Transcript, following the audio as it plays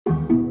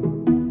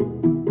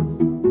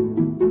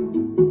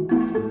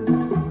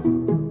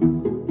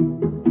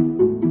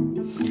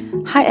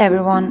Hi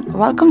everyone,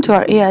 welcome to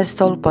our EAS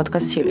Talk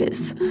podcast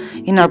series.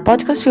 In our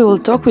podcast we will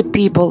talk with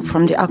people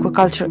from the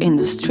aquaculture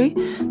industry,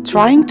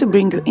 trying to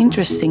bring you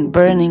interesting,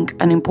 burning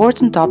and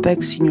important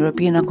topics in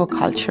European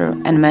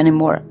aquaculture and many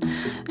more.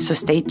 So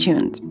stay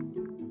tuned.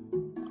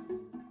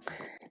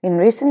 In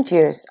recent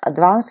years,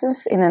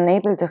 advances in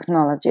enabled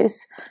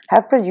technologies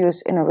have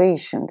produced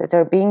innovation that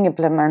are being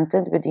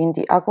implemented within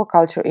the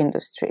aquaculture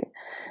industry.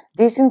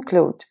 These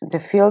include the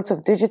fields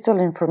of digital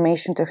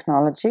information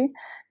technology,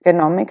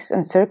 genomics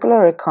and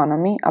circular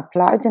economy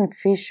applied in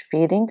fish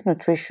feeding,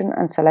 nutrition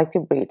and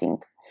selective breeding.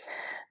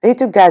 They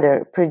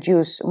together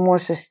produce more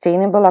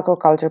sustainable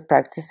aquaculture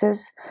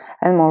practices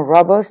and more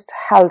robust,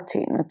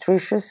 healthy,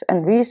 nutritious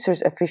and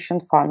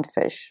resource-efficient farmed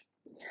fish.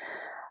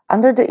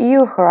 Under the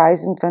EU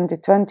Horizon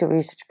 2020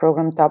 research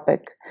program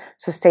topic,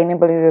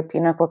 Sustainable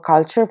European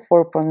Aquaculture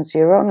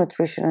 4.0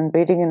 Nutrition and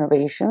Breeding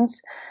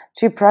Innovations,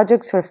 3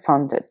 projects were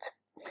funded.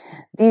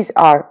 These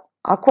are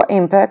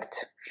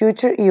AquaIMPACT,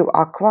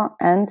 FutureEUAqua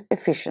and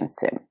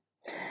iFishIENCi.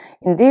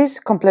 In these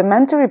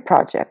complementary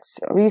projects,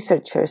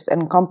 researchers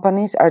and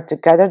companies are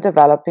together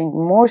developing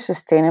more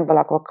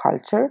sustainable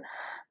aquaculture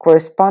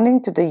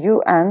corresponding to the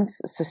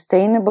UN's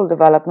Sustainable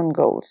Development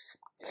Goals.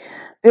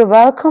 We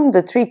welcome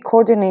the 3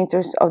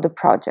 coordinators of the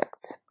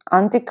projects,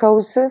 Antti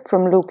Kause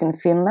from Luke in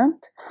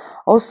Finland,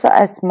 Åsa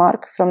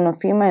Espmark from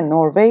NOFIMA in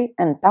Norway,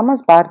 and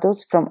Tamás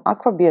Bardócz from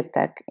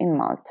AquaBioTech in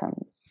Malta.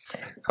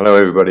 Hello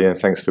everybody and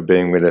thanks for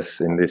being with us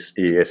in this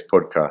EAS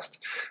podcast.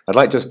 I'd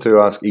like just to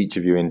ask each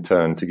of you in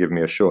turn to give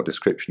me a short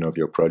description of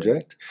your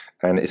project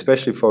and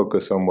especially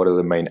focus on what are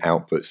the main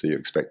outputs that you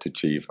expect to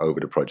achieve over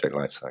the project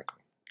lifecycle.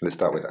 Let's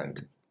start with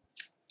Antti.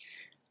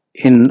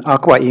 In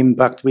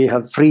AquaIMPACT we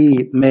have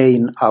 3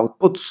 main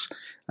outputs.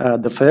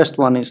 The first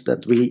one is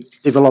that we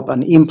develop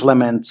and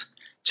implement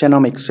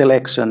genomic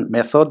selection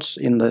methods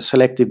in the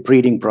selective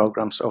breeding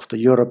programs of the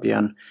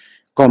European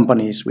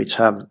companies which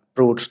have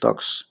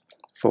broodstocks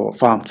for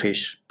farmed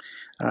fish.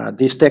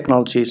 This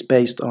technology is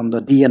based on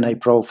the DNA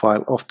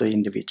profile of the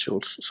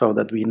individuals so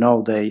that we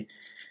know the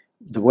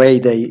way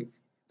they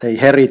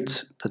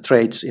inherit the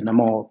traits in a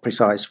more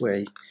precise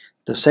way.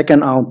 The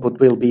second output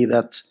will be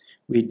that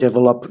we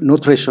develop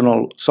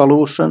nutritional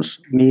solutions,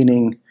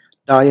 meaning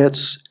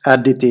diets,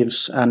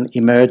 additives and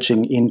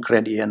emerging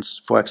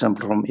ingredients, for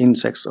example from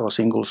insects or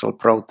single-cell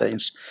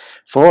proteins,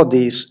 for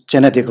these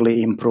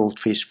genetically improved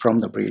fish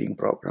from the breeding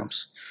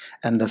programs.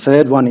 And the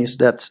third one is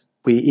that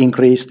we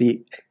increase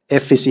the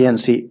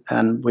efficiency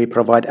and we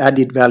provide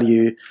added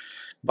value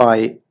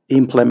by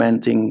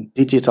implementing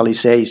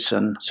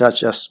digitalization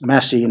such as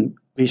machine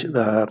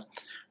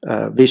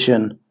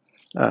vision,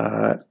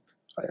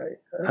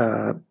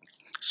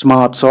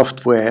 smart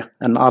software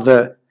and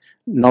other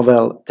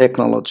novel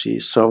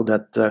technologies so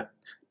that the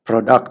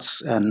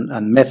products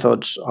and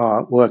methods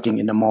are working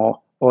in a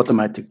more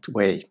automatic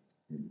way.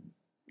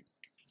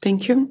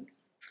 Thank you.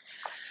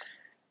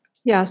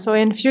 Yeah, so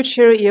in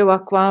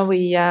FutureEUAqua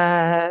we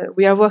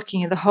are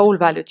working in the whole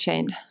value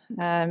chain,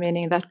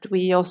 meaning that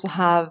we also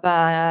have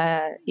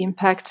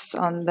impacts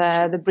on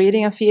the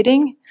breeding and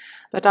feeding.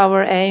 But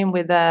our aim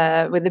with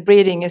the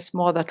breeding is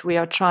more that we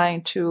are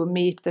trying to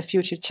meet the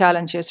future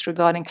challenges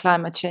regarding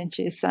climate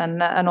changes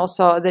and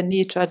also the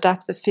need to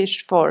adapt the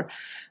fish for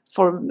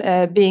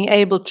being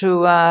able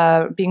to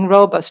being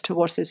robust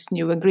towards these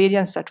new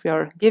ingredients that we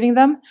are giving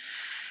them.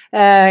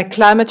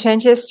 Climate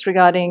changes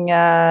regarding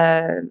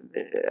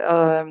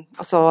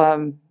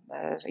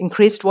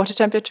increased water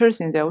temperatures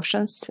in the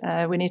oceans.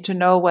 We need to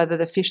know whether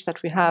the fish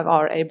that we have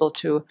are able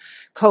to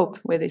cope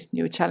with these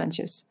new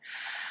challenges.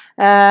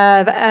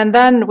 And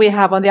then we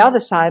have on the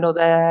other side of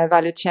the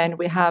value chain,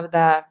 we have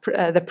the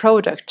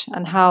product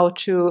and how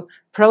to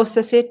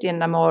process it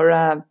in a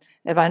more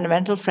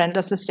environmental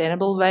friendly,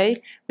 sustainable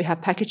way. We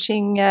have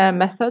packaging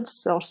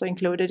methods also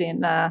included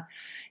in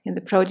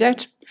the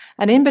project.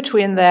 And in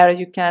between there,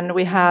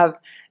 we have,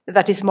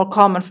 that is more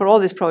common for all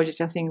these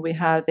projects, I think we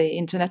have the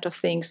Internet of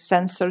Things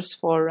sensors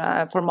for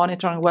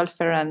monitoring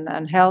welfare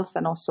and health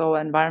and also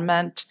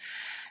environment.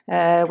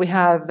 We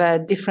have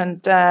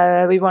different,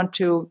 we want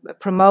to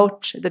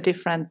promote the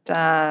different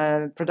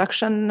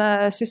production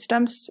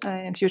systems.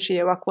 In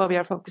FutureEUAqua we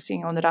are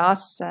focusing on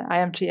RAS,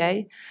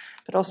 IMTA,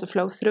 but also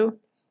flow through.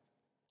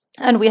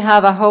 And we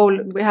have a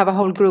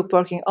whole group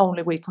working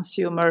only with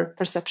consumer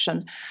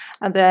perception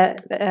and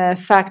the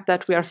fact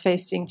that we are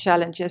facing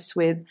challenges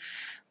with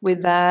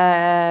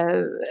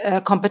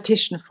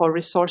competition for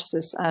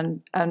resources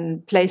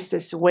and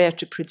places where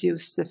to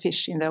produce the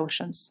fish in the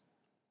oceans.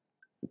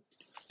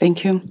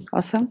 Thank you.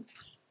 Awesome.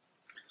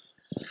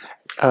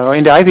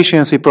 In the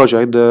iFishIENCi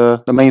project,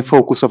 the main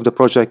focus of the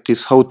project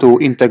is how to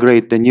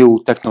integrate the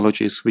new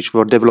technologies which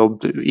were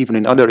developed even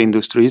in other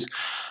industries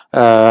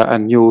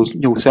and new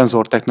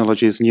sensor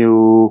technologies,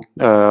 new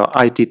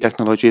IT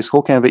technologies.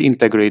 How can we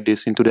integrate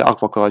this into the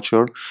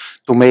aquaculture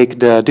to make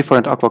the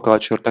different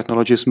aquaculture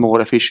technologies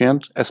more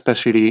efficient,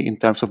 especially in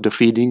terms of the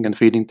feeding and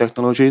feeding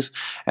technologies,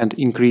 and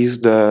increase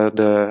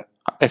the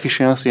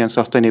efficiency and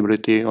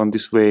sustainability on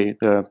this way,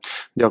 the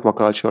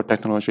aquaculture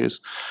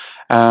technologies.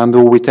 And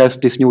we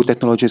test these new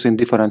technologies in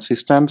different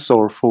systems.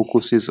 Our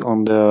focus is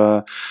on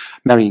the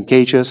marine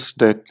cages,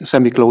 the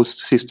semi-closed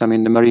system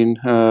in the marine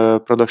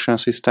production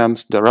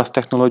systems, the RAS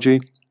technology.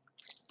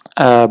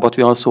 But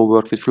we also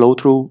work with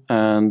flow-through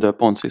and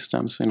pond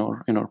systems in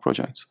our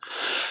projects.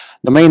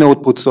 The main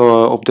outputs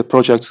of the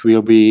projects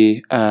will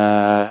be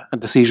a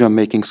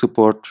decision-making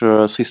support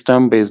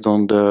system based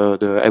on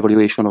the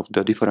evaluation of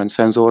the different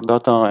sensor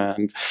data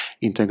and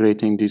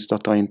integrating this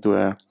data into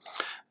a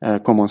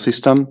common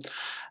system.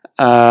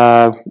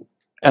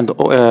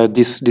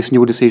 This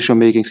new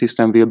decision-making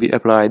system will be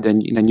applied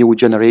in a new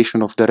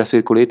generation of the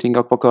recirculating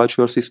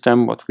aquaculture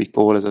system, what we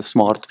call as a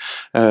smart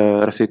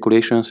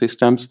recirculation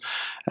systems.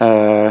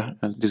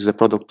 This is a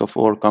product of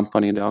our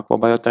company, the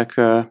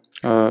AquaBioTech.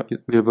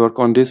 Will work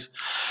on this,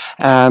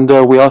 and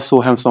we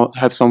also have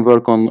some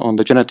work on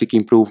the genetic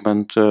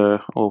improvement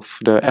of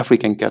the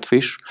African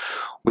catfish.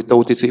 We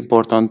thought it's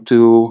important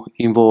to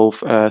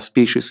involve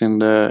species in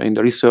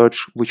the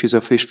research, which is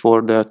a fish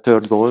for the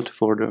third world,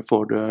 for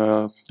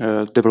the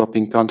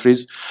developing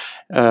countries,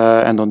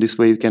 and on this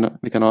way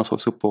we can also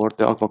support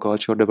the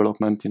aquaculture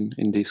development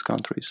in these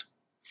countries.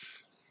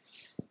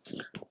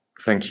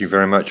 Thank you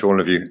very much,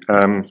 all of you.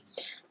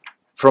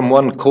 From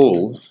one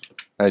call,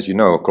 as you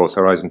know, of course,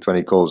 Horizon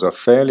 20 calls are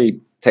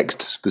fairly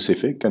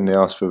text-specific and they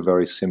ask for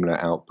very similar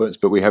outputs,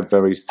 but we have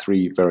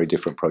three very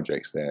different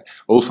projects there,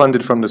 all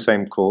funded from the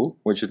same call,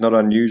 which is not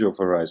unusual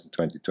for Horizon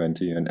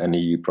 2020 and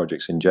EU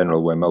projects in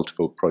general, where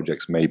multiple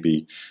projects may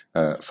be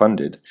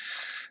funded.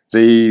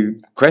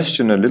 The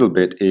question a little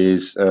bit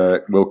is,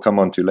 we'll come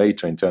on to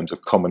later in terms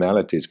of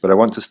commonalities, but I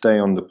want to stay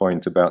on the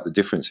point about the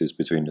differences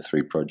between the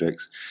three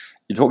projects.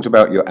 You talked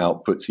about your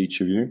outputs,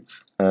 each of you.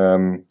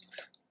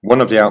 One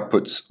of the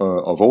outputs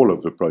of all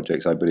of the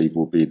projects, I believe,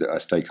 will be a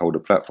stakeholder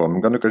platform. I'm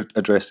going to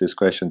address this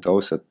question to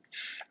Åsa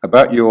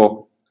about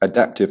your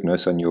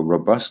adaptiveness and your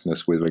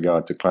robustness with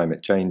regard to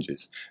climate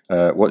changes.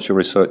 What's your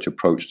research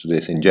approach to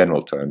this in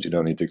general terms? You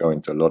don't need to go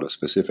into a lot of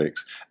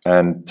specifics.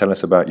 And tell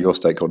us about your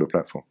stakeholder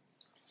platform.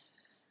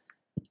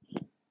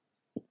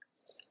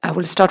 I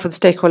will start with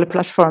stakeholder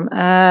platform.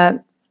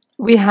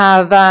 We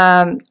have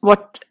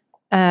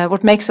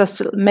what makes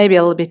us maybe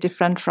a little bit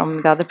different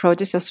from the other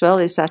projects as well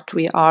is that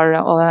we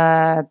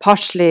are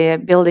partially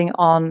building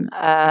on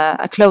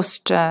a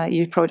closed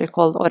EU project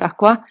called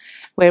EUAQua,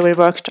 where we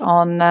worked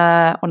on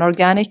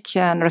organic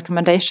and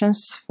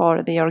recommendations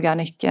for the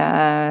organic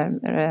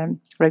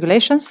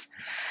regulations.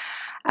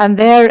 And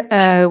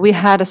there we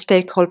had a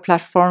stakeholder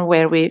platform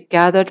where we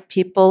gathered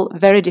people,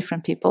 very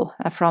different people,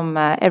 from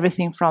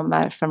everything from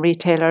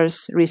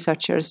retailers,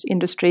 researchers,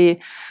 industry,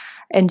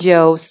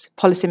 NGOs,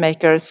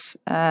 policymakers,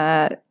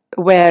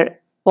 where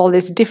all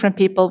these different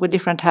people with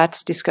different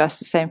hats discuss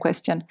the same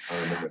question.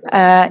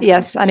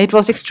 Yes, and it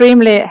was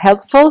extremely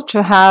helpful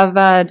to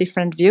have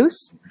different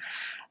views.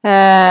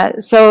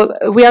 So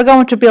we are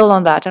going to build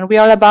on that, and we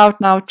are about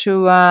now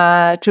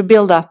to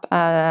build up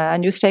a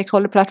new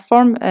stakeholder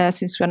platform,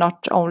 since we are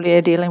not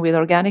only dealing with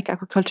organic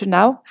aquaculture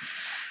now,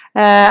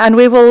 and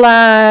we will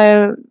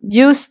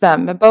use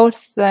them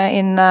both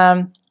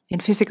in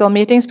physical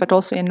meetings, but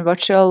also in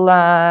virtual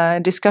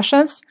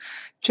discussions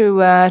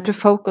to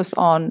focus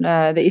on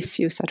the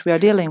issues that we are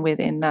dealing with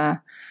in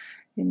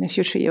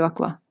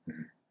FutureEUAqua.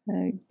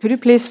 Could you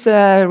please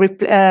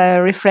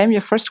reframe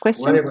your first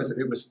question? Well,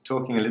 it was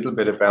talking a little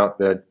bit about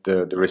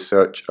the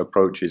research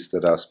approaches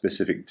that are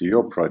specific to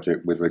your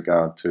project with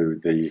regard to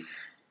the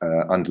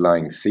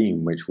underlying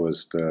theme, which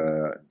was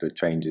the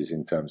changes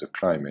in terms of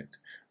climate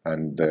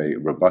and the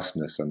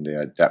robustness and the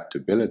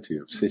adaptability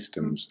of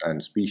systems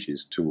and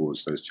species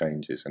towards those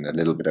changes, and a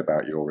little bit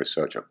about your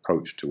research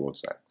approach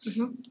towards that.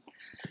 Mm-hmm.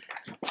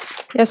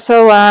 Yeah,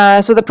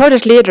 so the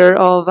project leader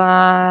of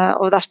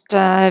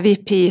that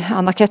VP,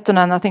 Anna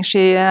Kettunen, I think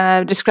she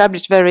described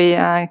it very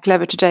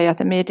clever today at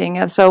the meeting.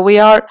 And so we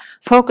are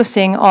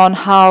focusing on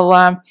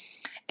how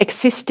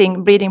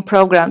existing breeding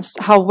programs,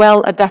 how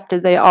well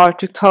adapted they are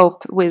to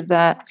cope with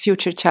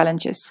future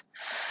challenges.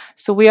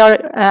 So we are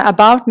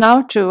about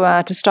now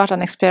to start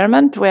an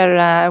experiment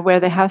where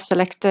they have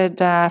selected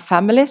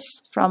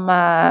families from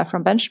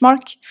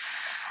Benchmark,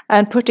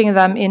 and putting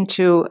them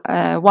into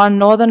one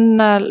northern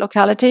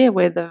locality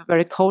with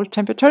very cold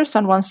temperatures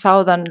and one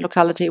southern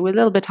locality with a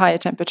little bit higher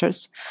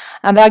temperatures.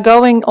 And they are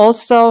going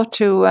also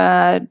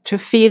to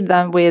feed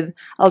them with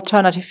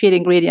alternative feed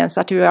ingredients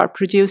that we are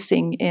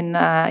producing in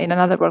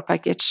another work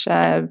package,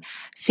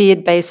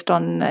 feed based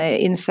on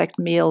insect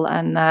meal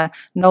and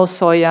no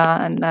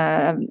soya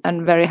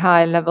and very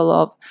high level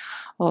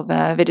of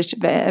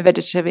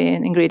vegetative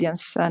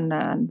ingredients.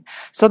 And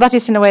so that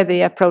is in a way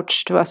the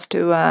approach to us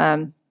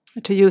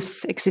to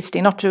use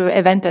existing, not to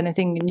invent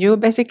anything new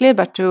basically,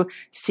 but to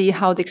see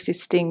how the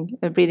existing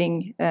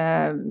breeding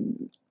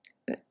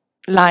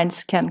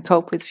lines can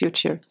cope with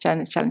future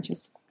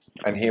challenges.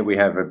 And here we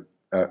have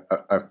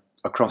a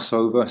a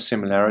crossover,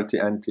 similarity,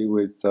 Antti,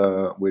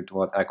 with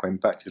what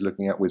AquaIMPACT is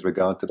looking at with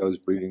regard to those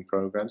breeding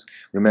programs?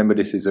 Remember,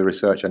 this is a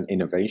research and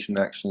innovation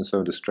action,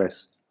 so the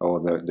stress or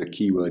the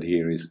key word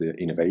here is the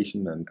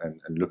innovation and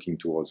looking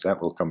towards that.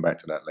 We'll come back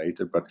to that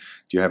later. But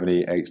do you have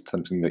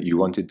something that you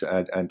wanted to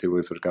add, Antti,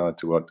 with regard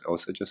to what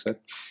Åsa just said?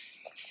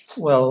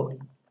 Well,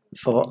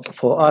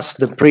 for us,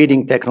 the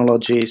breeding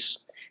technologies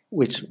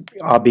which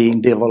are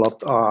being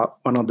developed are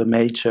one of the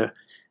major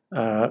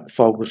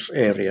focus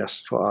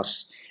areas for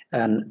us.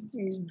 And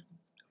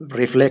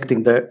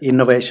reflecting the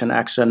innovation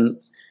action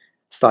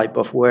type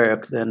of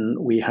work, then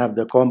we have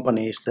the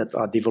companies that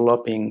are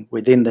developing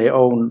within their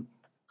own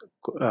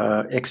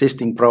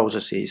existing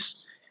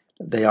processes.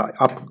 They are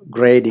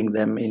upgrading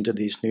them into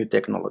these new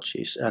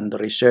technologies, and the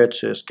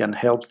researchers can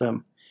help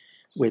them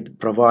with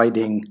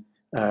providing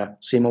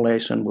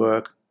simulation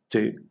work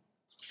to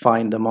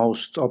find the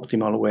most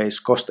optimal ways,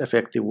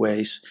 cost-effective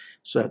ways,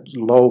 so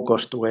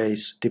low-cost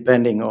ways,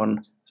 depending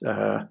on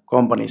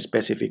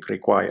company-specific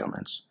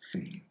requirements.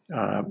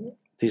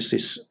 This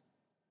is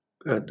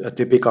a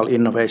typical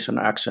innovation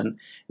action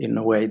in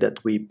a way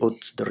that we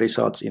put the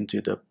results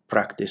into the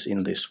practice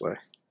in this way.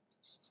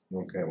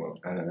 Okay, well,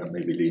 Anna, that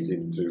maybe leads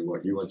into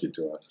what you wanted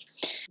to ask.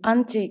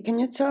 Antti, can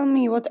you tell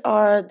me what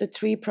are the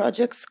 3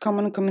 projects'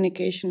 common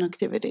communication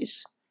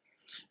activities?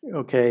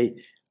 Okay,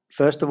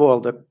 first of all,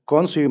 the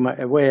consumer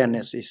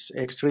awareness is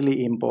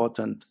extremely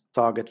important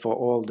target for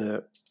all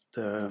the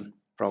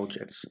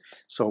projects.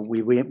 So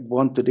we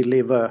want to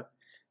deliver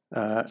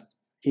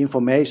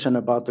information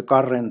about the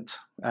current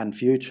and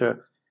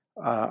future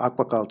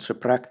aquaculture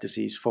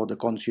practices for the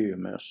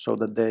consumers, so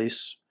that there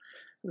is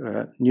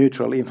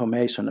neutral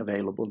information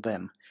available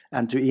then,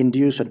 and to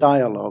induce a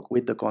dialogue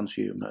with the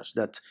consumers,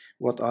 that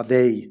what are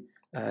they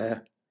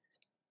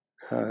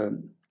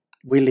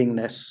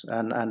willingness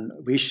and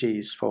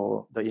wishes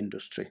for the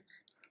industry.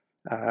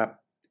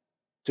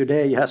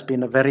 Today has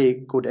been a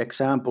very good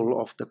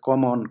example of the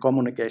common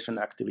communication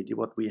activity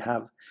what we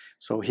have.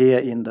 So here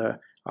in the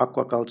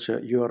Aquaculture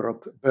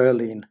Europe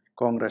Berlin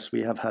Congress,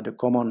 we have had a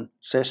common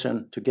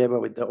session together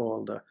with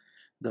all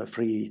the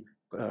 3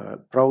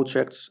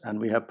 projects,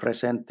 and we have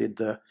presented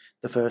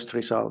the first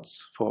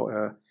results for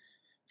a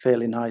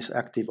fairly nice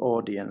active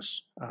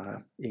audience,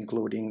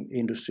 including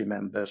industry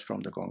members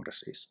from the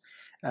congresses.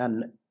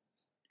 And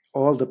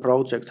all the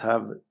projects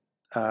have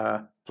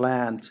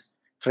planned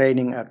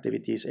training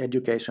activities,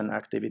 education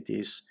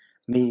activities,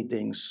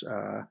 meetings,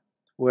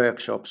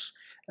 workshops,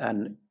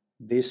 and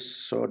this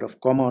sort of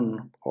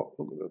common,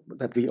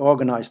 that we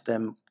organize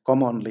them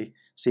commonly,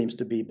 seems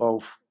to be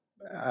both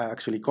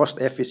actually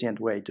cost-efficient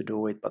way to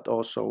do it, but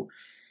also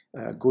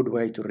a good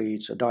way to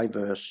reach a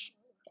diverse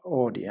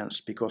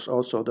audience, because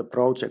also the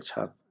projects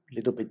have a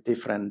little bit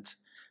different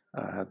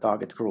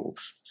target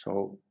groups.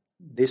 So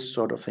this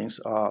sort of things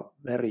are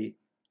very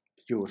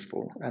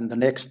useful. And the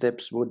next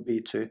steps would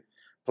be to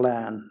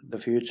plan the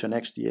future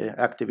next year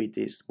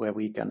activities where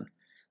we can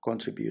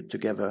contribute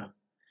together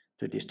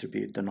to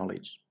distribute the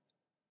knowledge.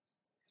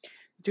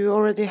 Do you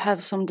already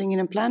have something in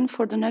a plan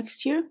for the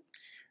next year?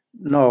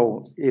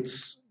 No,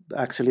 it's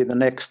actually the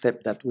next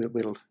step that we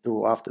will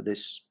do after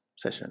this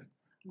session.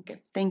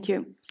 Okay, thank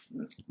you.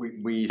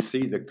 We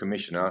see the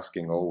Commission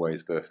asking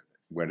always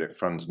when it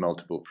funds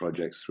multiple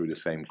projects through the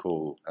same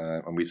call,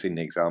 and we've seen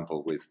the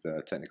example with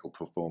technical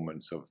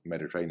performance of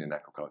Mediterranean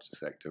aquaculture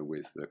sector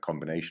with the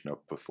combination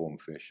of Perform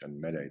Fish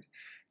and MedAid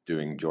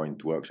doing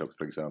joint workshops,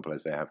 for example,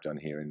 as they have done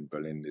here in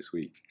Berlin this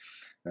week.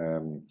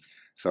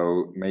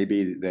 So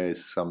maybe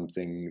there's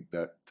something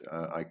that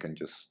I can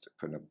just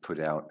kind of put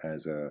out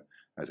as a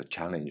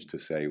challenge to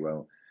say,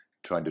 well,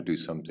 trying to do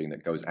something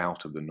that goes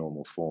out of the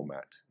normal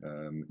format.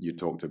 You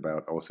talked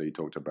about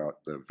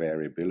the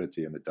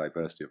variability and the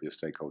diversity of your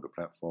stakeholder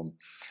platform.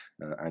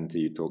 Antti,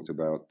 you talked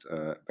about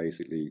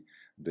basically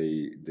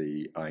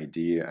the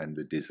idea and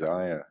the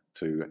desire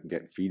to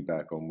get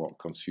feedback on what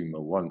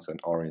consumer wants and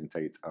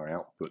orientate our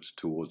outputs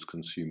towards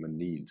consumer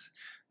needs.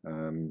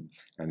 And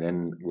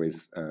then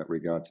with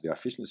regard to the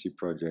efficiency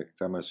project,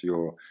 Tamás,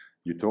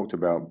 you talked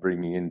about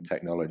bringing in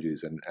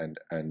technologies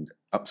and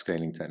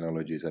upscaling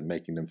technologies and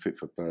making them fit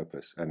for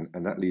purpose.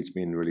 And that leads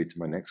me in really to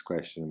my next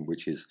question,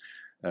 which is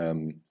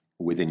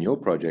within your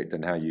project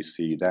and how you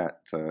see that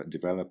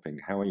developing.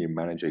 How are you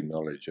managing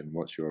knowledge and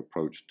what's your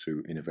approach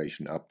to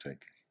innovation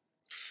uptake?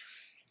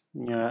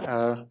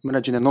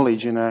 Managing the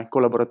knowledge in a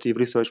collaborative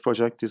research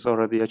project is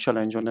already a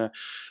challenge on a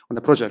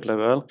project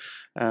level,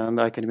 and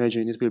I can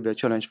imagine it will be a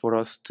challenge for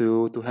us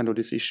to handle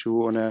this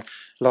issue on a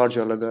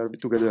larger level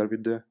together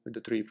with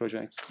the 3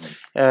 projects.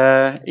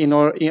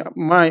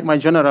 My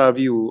general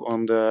view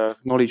on the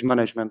knowledge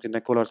management in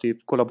a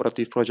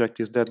collaborative project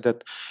is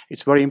that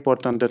it's very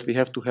important that we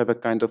have to have a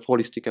kind of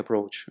holistic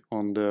approach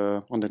on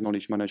the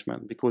knowledge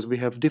management, because we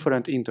have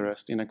different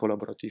interests in a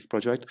collaborative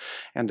project,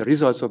 and the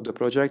results of the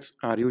projects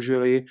are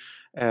usually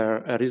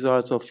a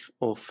result of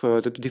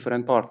the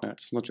different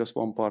partners, not just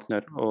one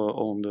partner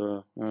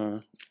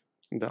on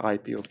the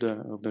IP of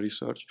the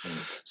research.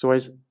 So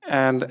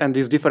and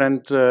these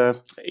different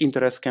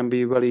interests can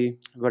be very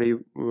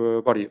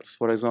various.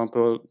 For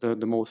example,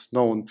 the most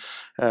known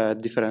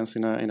difference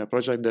in a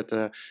project that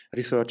a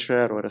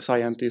researcher or a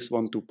scientist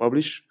want to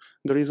publish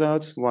the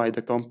results, why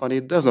the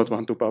company does not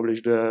want to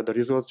publish the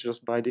results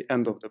just by the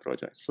end of the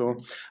project. So,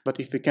 but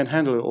if we can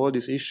handle all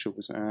these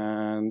issues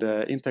and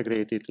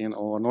integrate it in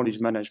our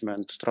knowledge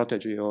management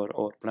strategy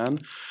or plan,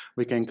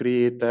 we can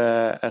create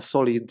a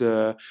solid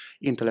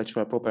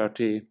intellectual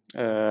property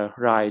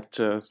right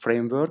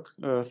framework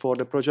for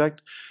the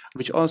project,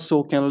 which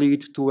also can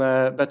lead to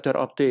a better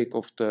uptake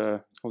of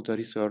the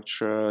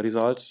research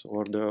results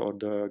or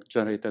the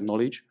generated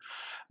knowledge,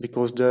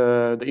 because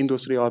the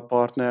industrial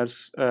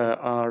partners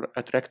are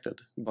attracted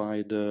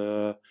by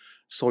the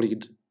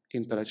solid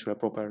intellectual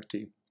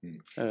property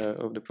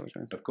of the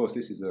project. Of course,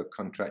 this is a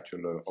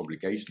contractual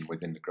obligation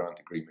within the grant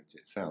agreement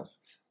itself,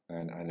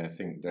 and I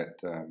think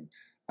that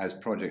as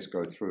projects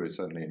go through,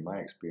 certainly in my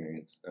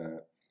experience,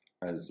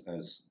 as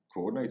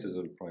coordinators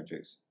of the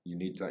projects, you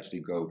need to actually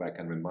go back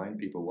and remind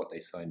people what they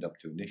signed up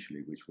to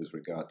initially, which was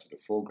regard to the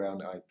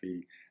foreground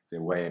IP,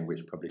 the way in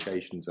which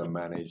publications are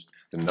managed,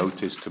 the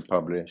notice to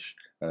publish,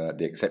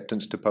 the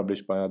acceptance to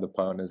publish by other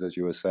partners. As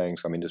you were saying,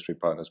 some industry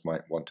partners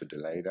might want to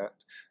delay that.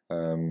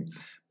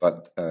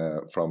 But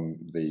from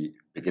the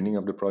beginning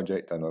of the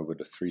project and over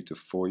the 3 to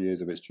 4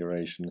 years of its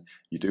duration,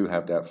 you do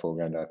have that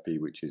foreground IP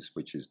which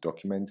is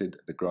documented.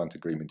 The grant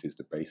agreement is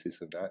the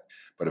basis of that.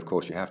 But of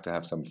course, you have to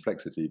have some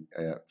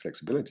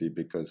flexibility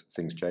because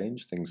things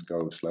change, things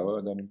go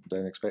slower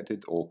than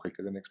expected or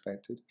quicker than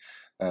expected.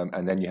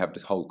 And then you have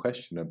this whole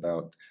question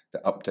about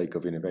the uptake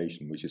of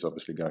innovation, which is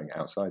obviously going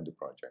outside the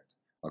project.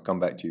 I'll come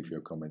back to you for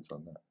your comments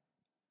on that.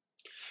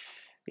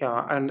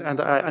 Yeah,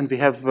 and we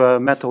have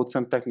methods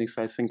and techniques,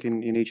 I think,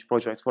 in each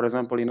project. For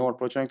example, in our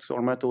projects,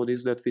 our method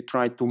is that we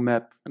try to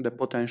map the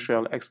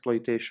potential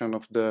exploitation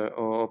of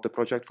the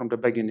project from the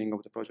beginning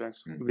of the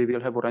projects. We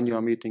will have our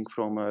annual meeting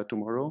from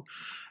tomorrow,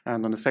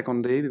 and on the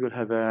second day we will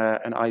have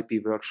an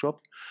IP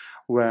workshop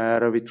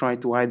where we try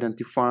to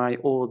identify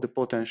all the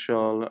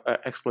potential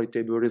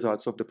exploitable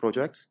results of the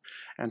projects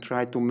and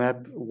try to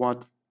map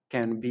what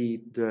can be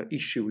the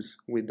issues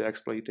with the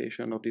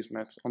exploitation of these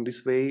maps. On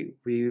this way,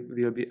 we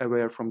will be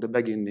aware from the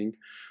beginning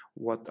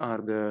what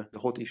are the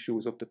hot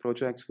issues of the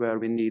projects where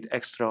we need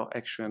extra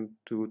action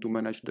to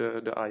manage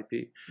the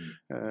IP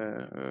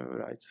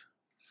rights.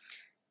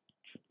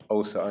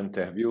 Åsa,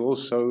 Antti, have you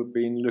also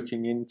been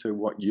looking into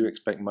what you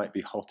expect might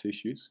be hot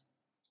issues?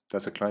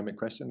 That's a climate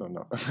question or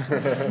not?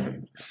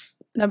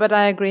 No, but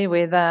I agree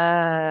with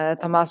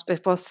Tamás,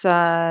 because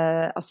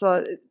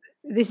also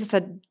this is a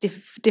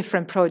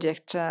different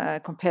project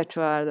compared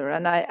to other,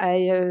 and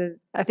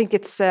I think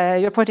it's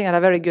you're pointing at a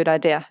very good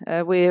idea.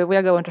 We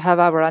are going to have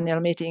our annual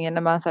meeting in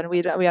a month, and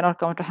we are not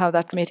going to have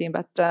that meeting.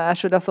 But I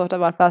should have thought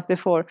about that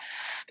before,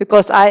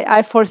 because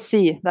I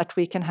foresee that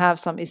we can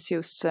have some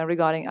issues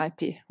regarding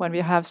IP when we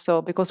have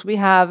because we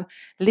have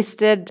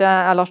listed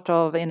a lot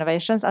of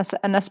innovations,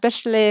 and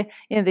especially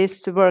in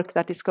this work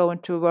that is going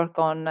to work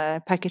on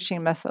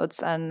packaging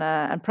methods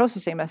and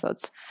processing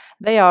methods.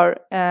 They are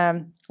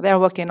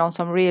working on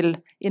some real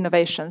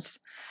innovations,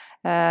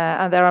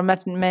 and there are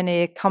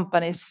many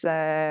companies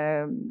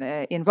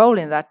involved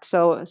in that.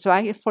 So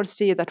I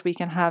foresee that we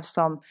can have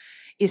some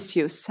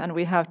issues, and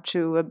we have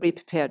to be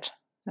prepared.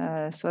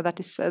 So that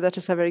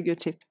is a very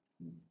good tip.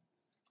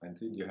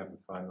 Antti, do you have a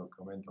final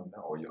comment on that,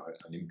 or you have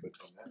an input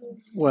on that?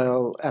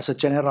 Well, as a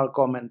general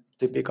comment,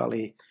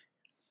 typically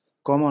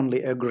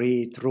commonly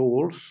agreed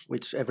rules,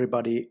 which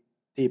everybody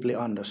deeply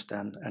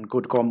understand, and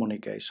good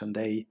communication,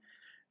 they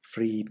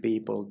free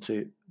people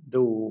to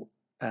do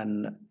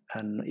and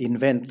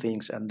invent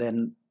things, and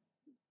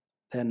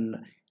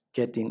then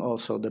getting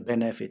also the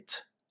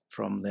benefit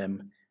from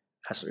them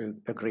as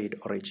agreed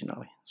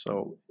originally.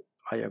 So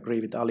I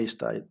agree with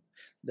Alista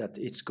that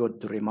it's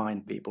good to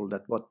remind people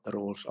that what the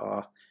rules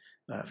are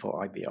for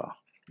IPR.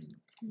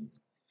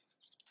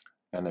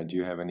 Anna, do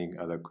you have any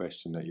other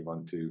question that you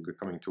want to, we're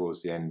coming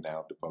towards the end now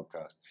of the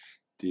podcast,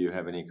 do you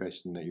have any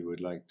question that you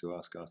would like to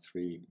ask our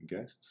three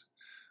guests?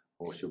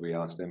 Or should we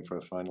ask them for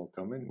a final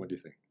comment? What do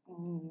you think?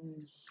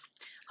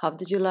 How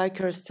did you like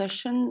your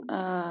session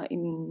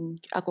in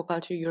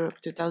Aquaculture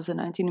Europe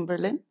 2019 in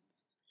Berlin?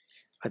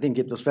 I think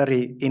it was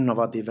very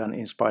innovative and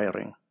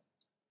inspiring.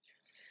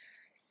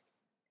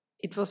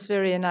 It was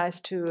very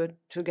nice to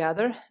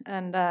gather,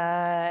 and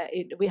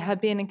we have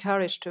been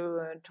encouraged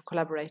to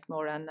collaborate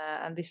more, and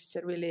this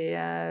really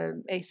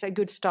is a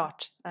good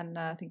start, and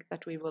I think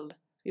that we will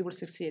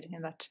succeed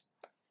in that.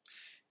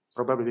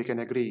 Probably we can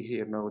agree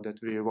here now that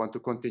we want to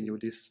continue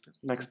this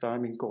next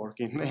time in Cork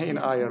in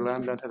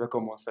Ireland and have a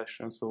common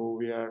session. So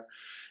we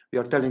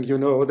are telling you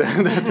now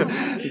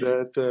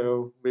that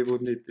we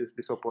would need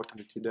this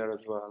opportunity there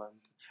as well. And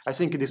I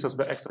think this is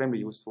extremely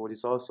useful.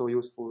 It's also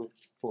useful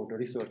for the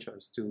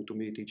researchers to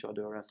meet each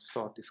other and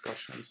start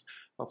discussions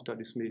after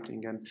this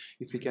meeting. And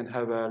if we can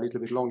have a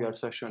little bit longer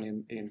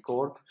session in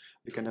Cork,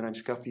 we can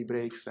arrange coffee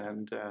breaks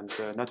and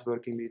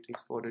networking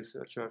meetings for the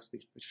researchers,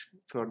 which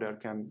further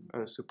can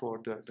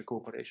support the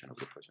cooperation of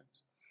the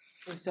projects.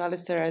 So,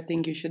 Alistair, I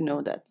think you should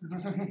know that.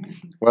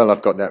 Well,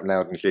 I've got that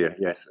loud and clear,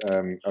 yes.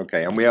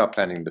 Okay, and we are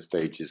planning the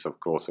stages, of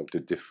course, of the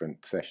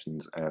different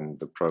sessions and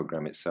the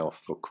programme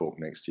itself for Cork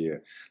next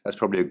year. That's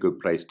probably a good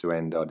place to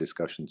end our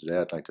discussion today.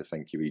 I'd like to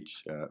thank you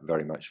each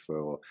very much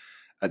for,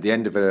 at the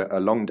end of a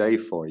long day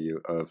for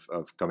you,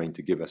 of coming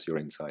to give us your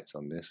insights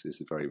on this.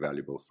 This is very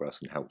valuable for us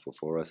and helpful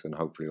for us, and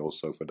hopefully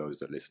also for those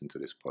that listen to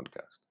this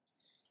podcast.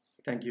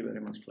 Thank you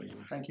very much for you.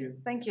 Thank you.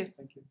 Thank you.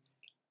 Thank you.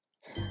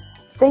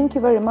 Thank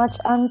you very much,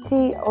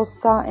 Antti,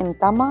 Åsa, and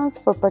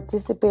Tamás, for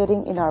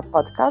participating in our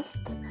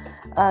podcast.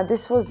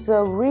 This was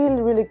a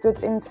really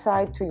good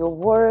insight to your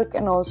work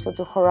and also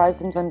to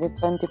Horizon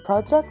 2020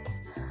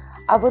 projects.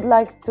 I would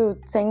like to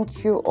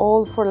thank you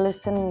all for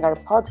listening our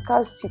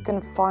podcast. You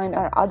can find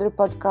our other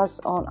podcasts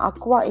on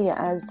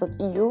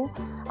aquaeas.eu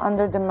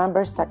under the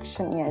member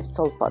section EAS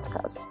Talk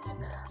Podcasts.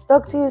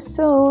 Talk to you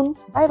soon.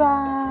 Bye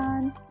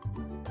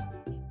bye.